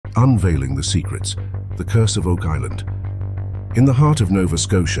Unveiling the Secrets, The Curse of Oak Island. In the heart of Nova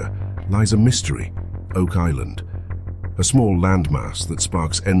Scotia lies a mystery, Oak Island, a small landmass that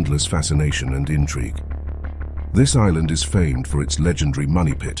sparks endless fascination and intrigue. This island is famed for its legendary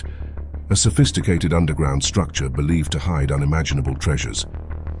money pit, a sophisticated underground structure believed to hide unimaginable treasures.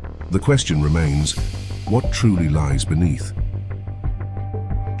 The question remains, what truly lies beneath?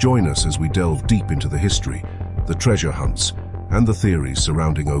 Join us as we delve deep into the history, the treasure hunts, and the theories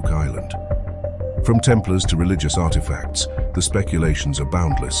surrounding Oak Island. From Templars to religious artifacts, the speculations are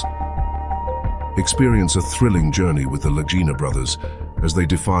boundless. Experience a thrilling journey with the Lagina brothers as they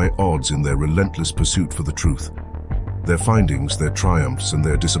defy odds in their relentless pursuit for the truth. Their findings, their triumphs, and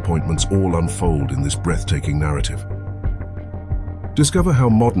their disappointments all unfold in this breathtaking narrative. Discover how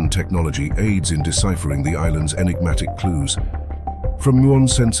modern technology aids in deciphering the island's enigmatic clues. From muon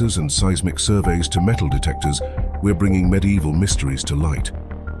sensors and seismic surveys to metal detectors, we're bringing medieval mysteries to light.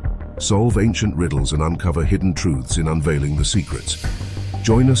 Solve ancient riddles and uncover hidden truths in Unveiling the Secrets.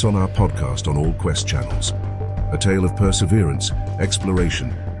 Join us on our podcast on all Quest channels. A tale of perseverance,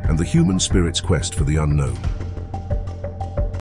 exploration, and the human spirit's quest for the unknown.